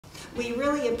We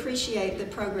really appreciate the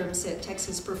programs that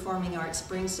Texas Performing Arts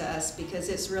brings to us because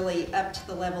it's really up to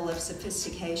the level of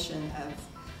sophistication of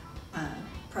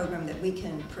program that we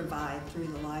can provide through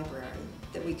the library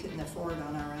that we couldn't afford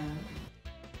on our own.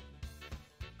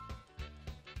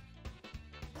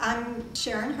 I'm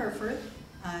Sharon Herford.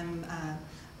 I'm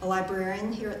a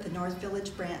librarian here at the North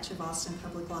Village branch of Austin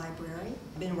Public Library.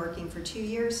 I've been working for 2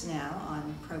 years now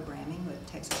on programming with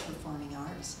Texas Performing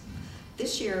Arts.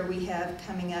 This year we have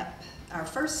coming up, our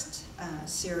first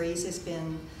series has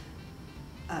been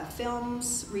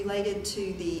films related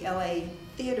to the LA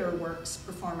Theater Works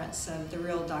performance of The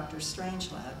Real Dr.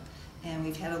 Strangelove. And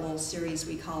we've had a little series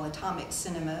we call Atomic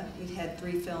Cinema. We've had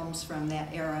 3 films from that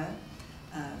era,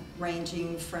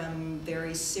 ranging from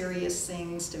very serious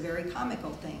things to very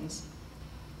comical things.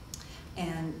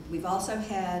 And we've also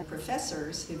had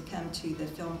professors who've come to the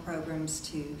film programs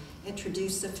to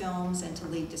introduce the films and to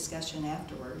lead discussion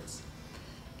afterwards.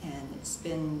 And it's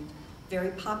been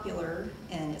very popular,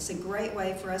 and it's a great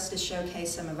way for us to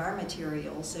showcase some of our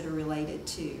materials that are related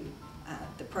to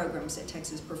the programs that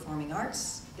Texas Performing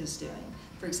Arts is doing.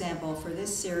 For example, for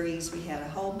this series, we had a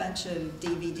whole bunch of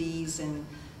DVDs and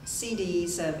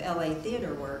CDs of LA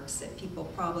Theater Works that people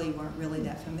probably weren't really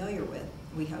that familiar with.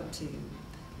 We hope to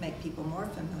make people more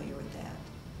familiar with that.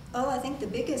 Well, I think the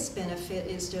biggest benefit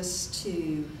is just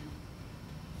to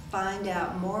find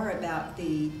out more about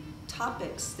the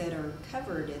topics that are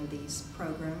covered in these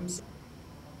programs.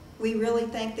 We really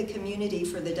thank the community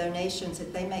for the donations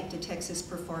that they make to Texas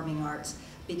Performing Arts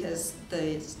because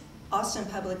the Austin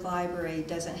Public Library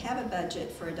doesn't have a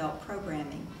budget for adult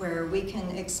programming where we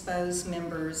can expose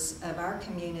members of our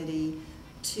community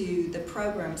to the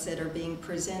programs that are being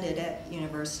presented at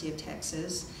University of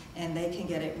Texas, and they can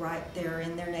get it right there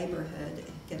in their neighborhood,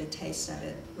 get a taste of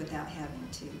it without having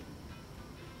to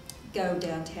go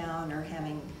downtown or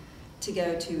having to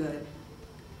go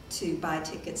to buy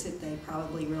tickets that they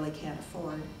probably really can't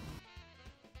afford.